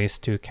plenty of ways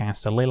to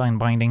cast a Leyline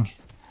Binding.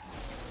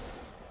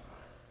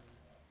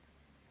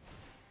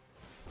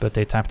 But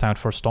they tapped out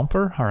for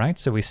Stomper, alright,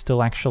 so we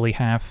still actually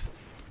have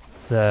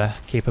the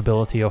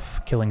capability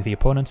of killing the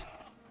opponent.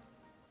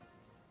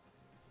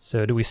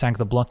 So do we sack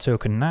the blood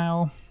token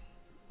now,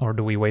 or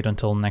do we wait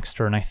until next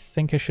turn? I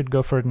think I should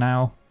go for it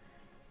now,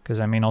 because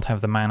I may not have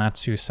the mana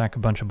to sack a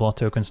bunch of blood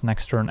tokens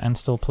next turn and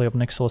still play up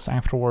Nixilis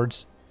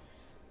afterwards.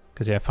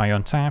 Because yeah, if I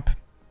untap,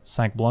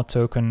 sack blood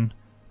token,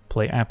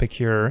 play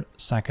Epicure,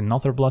 sack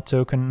another blood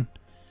token,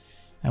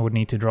 I would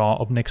need to draw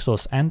up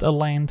Nixilis and a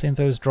land in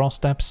those draw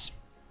steps.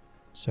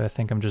 So I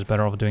think I'm just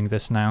better off doing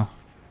this now.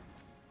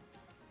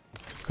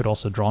 Could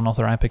also draw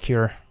another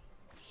Epicure.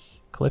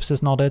 Cliffs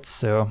is not it,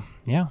 so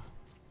yeah.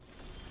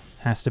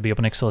 Has to be up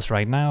Nixilis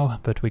right now,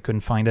 but we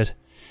couldn't find it.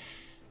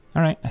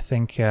 Alright, I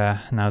think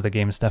now the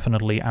game is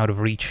definitely out of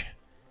reach.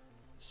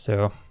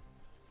 So,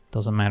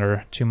 doesn't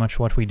matter too much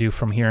what we do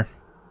from here.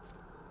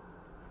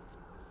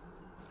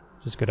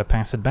 Just gotta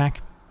pass it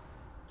back.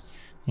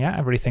 Yeah,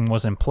 everything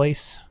was in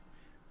place.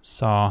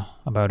 Saw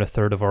about a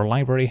third of our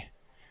library.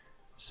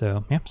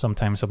 So, yeah,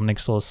 sometimes up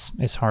Nixilis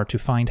is hard to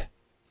find.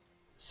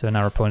 So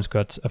now our opponent's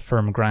got a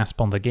firm grasp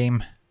on the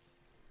game.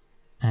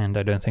 And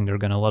I don't think they're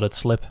gonna let it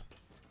slip.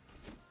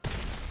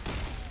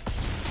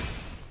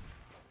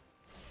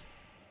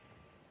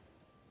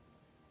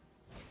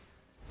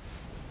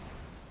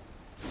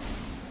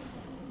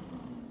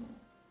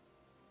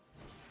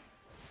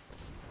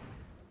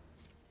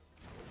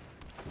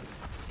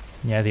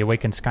 Yeah, the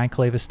Awakened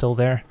Skyclave is still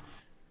there.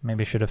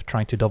 Maybe I should have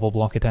tried to double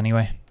block it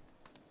anyway.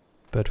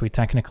 But we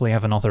technically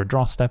have another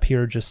draw step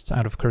here, just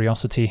out of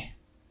curiosity.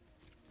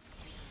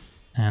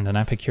 And an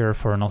Epicure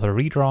for another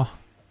redraw.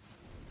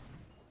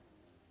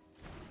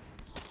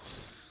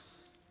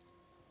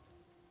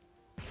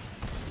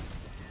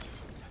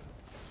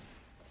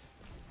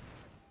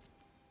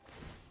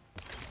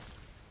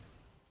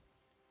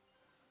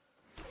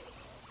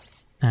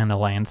 And a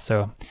land,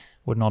 so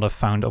would not have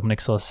found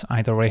Nixilis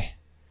either way.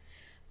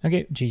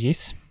 Okay,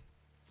 GG's.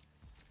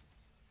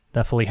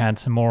 Definitely had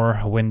some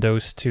more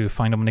windows to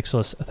find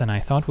Nixilis than I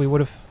thought we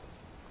would have.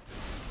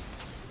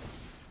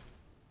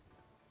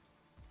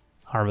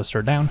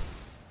 Harvester down.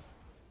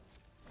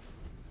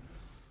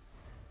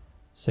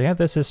 So yeah,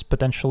 this is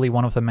potentially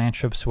one of the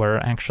matchups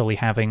where actually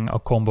having a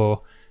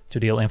combo to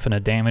deal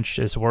infinite damage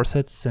is worth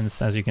it,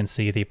 since as you can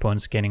see the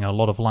opponent's gaining a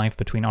lot of life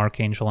between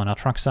Archangel and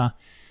Atraxa.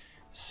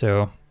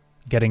 So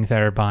getting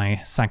there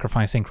by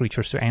sacrificing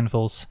creatures to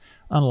anvils,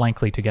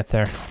 unlikely to get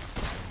there.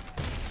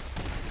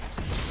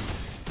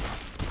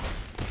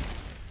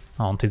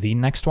 On to the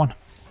next one.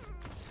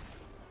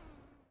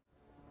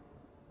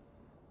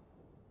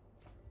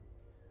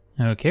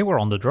 Okay, we're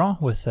on the draw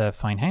with a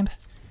fine hand.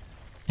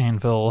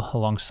 Anvil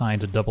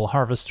alongside a double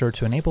Harvester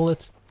to enable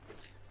it.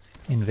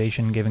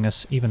 Invasion giving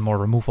us even more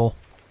removal.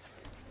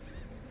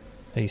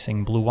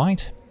 Facing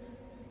blue-white.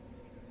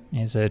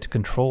 Is it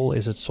control?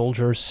 Is it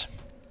soldiers?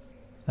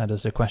 That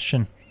is the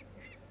question.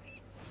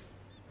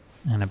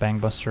 And a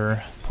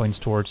Bankbuster points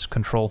towards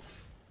control.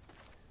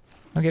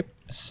 Okay,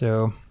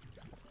 so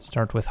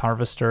start with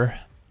Harvester.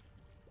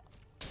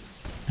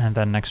 And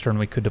then next turn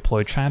we could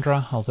deploy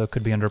Chadra, although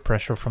could be under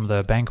pressure from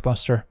the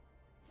Bankbuster.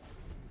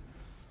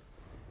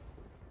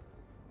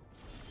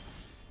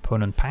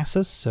 Opponent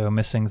passes, so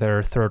missing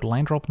their third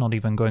land drop, not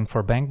even going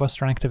for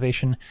Bankbuster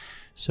activation.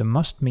 So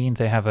must mean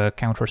they have a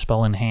counter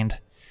spell in hand.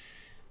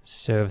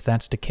 So if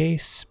that's the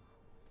case,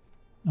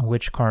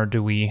 which card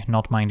do we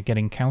not mind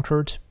getting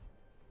countered?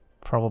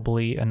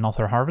 Probably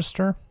another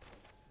Harvester.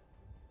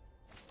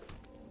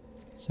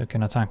 So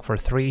can attack for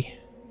 3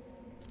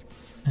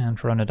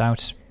 and run it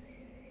out.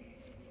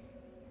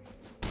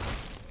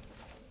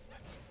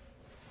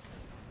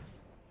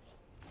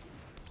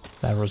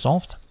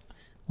 Resolved.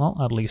 Well,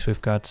 at least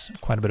we've got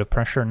quite a bit of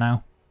pressure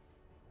now.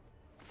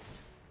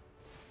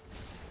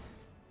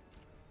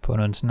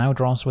 Opponent now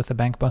draws with the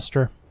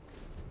Bankbuster.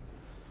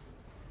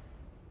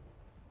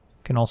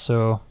 Can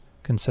also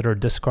consider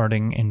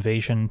discarding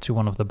Invasion to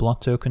one of the blood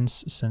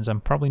tokens, since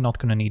I'm probably not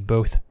going to need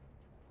both.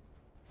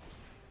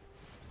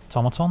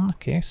 Automaton,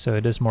 okay, so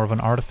it is more of an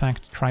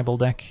artifact tribal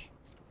deck.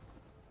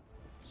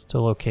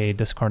 Still okay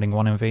discarding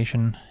one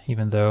Invasion,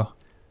 even though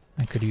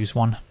I could use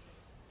one.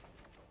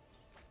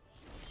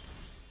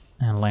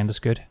 And land is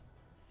good.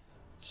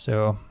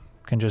 So,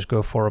 can just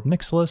go for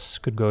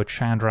Nixilis, could go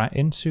Chandra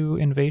into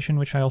Invasion,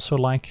 which I also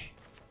like.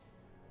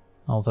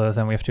 Although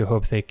then we have to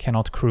hope they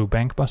cannot crew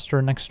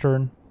Bankbuster next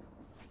turn.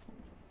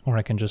 Or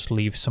I can just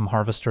leave some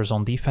Harvesters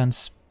on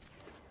defense.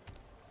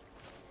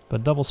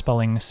 But double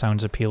spelling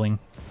sounds appealing.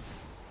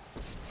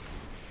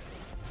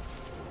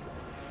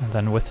 And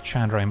then with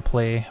Chandra in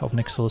play,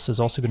 Nixilis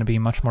is also going to be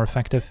much more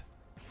effective.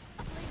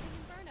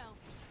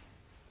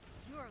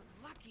 You're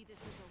lucky this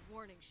is a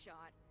warning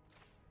shot.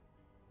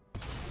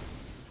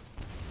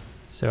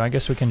 So I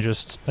guess we can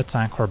just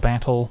attack or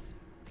battle,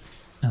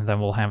 and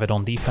then we'll have it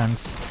on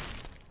defense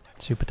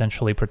to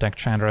potentially protect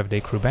Chandra if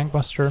they crew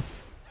Bankbuster.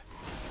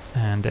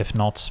 And if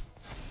not,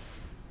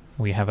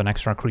 we have an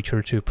extra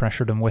creature to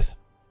pressure them with.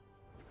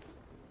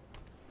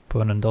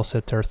 Opponent does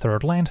hit their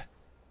third land.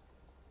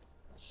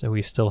 So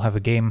we still have a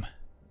game.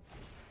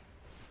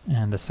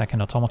 And the second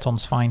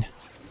Automaton's fine.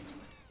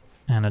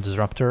 And a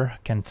Disruptor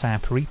can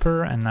tap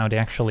Reaper, and now they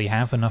actually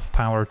have enough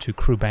power to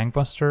crew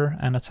Bankbuster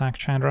and attack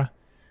Chandra.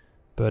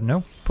 But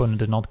no, opponent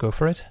did not go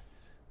for it.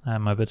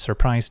 I'm a bit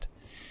surprised.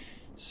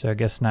 So I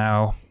guess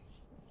now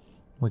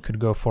we could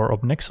go for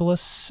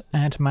Nixilis,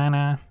 add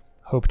mana,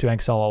 hope to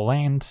exile a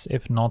land.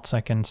 If not,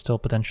 I can still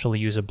potentially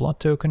use a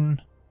blood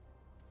token.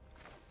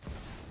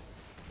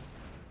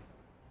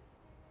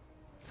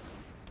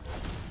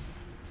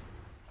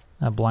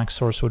 A black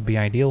source would be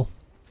ideal.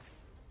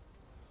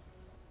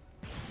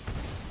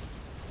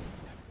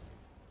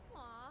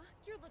 Aw,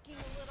 you're looking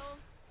a little...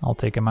 I'll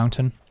take a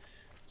mountain,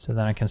 so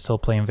then I can still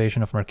play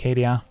Invasion of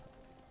Mercadia.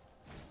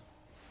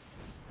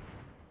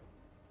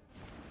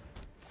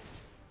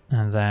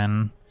 And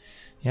then,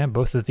 yeah,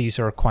 both of these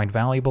are quite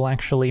valuable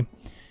actually.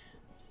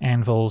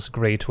 Anvil's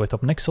great with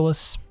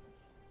Nixilis,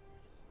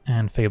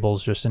 and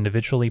Fable's just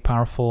individually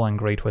powerful and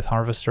great with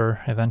Harvester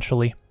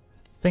eventually.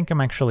 I think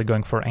I'm actually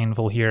going for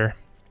Anvil here.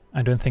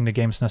 I don't think the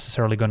game's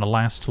necessarily going to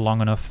last long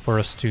enough for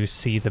us to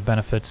see the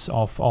benefits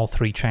of all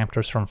three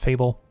chapters from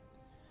Fable.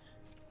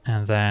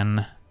 And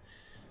then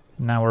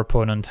now our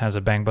opponent has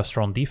a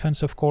Bankbuster on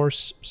defense, of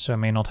course, so I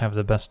may not have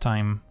the best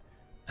time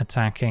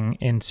attacking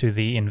into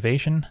the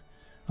Invasion,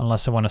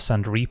 unless I want to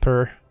send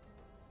Reaper.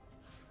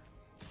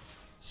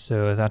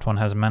 So that one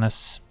has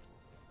Menace,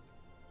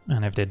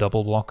 and if they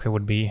double block it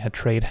would be a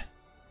trade.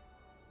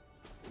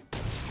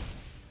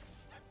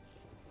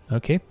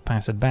 Okay,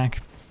 pass it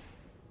back.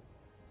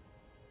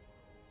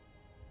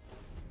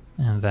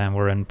 And then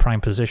we're in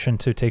prime position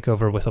to take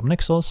over with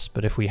Nixilis,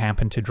 but if we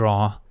happen to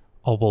draw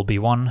All Will Be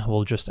One,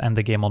 we'll just end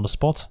the game on the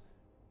spot.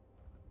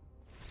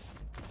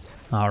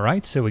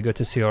 Alright, so we got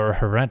to see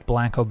our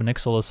red-black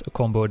Nixilis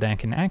combo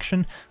deck in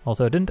action,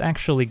 although I didn't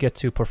actually get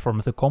to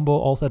perform the combo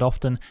all that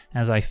often,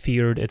 as I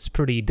feared it's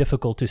pretty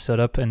difficult to set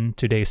up in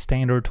today's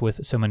standard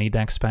with so many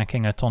decks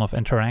packing a ton of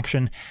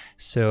interaction,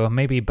 so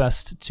maybe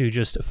best to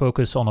just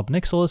focus on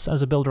Nixilis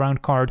as a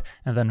build-around card,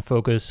 and then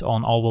focus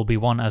on All Will Be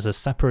One as a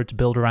separate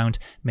build-around.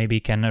 Maybe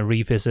can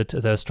revisit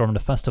the Storm the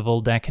Festival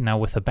deck now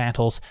with the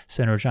battles,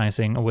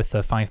 synergizing with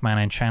the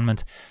 5-mana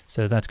enchantment.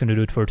 So that's going to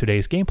do it for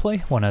today's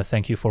gameplay. Want to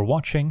thank you for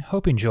watching,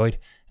 hope you enjoyed,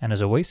 and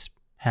as always,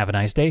 have a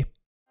nice day.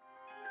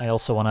 I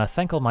also want to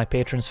thank all my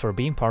patrons for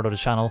being part of the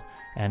channel,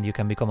 and you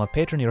can become a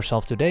patron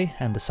yourself today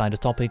and decide the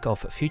topic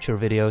of future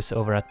videos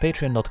over at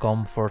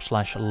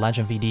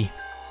patreon.com/legendvd.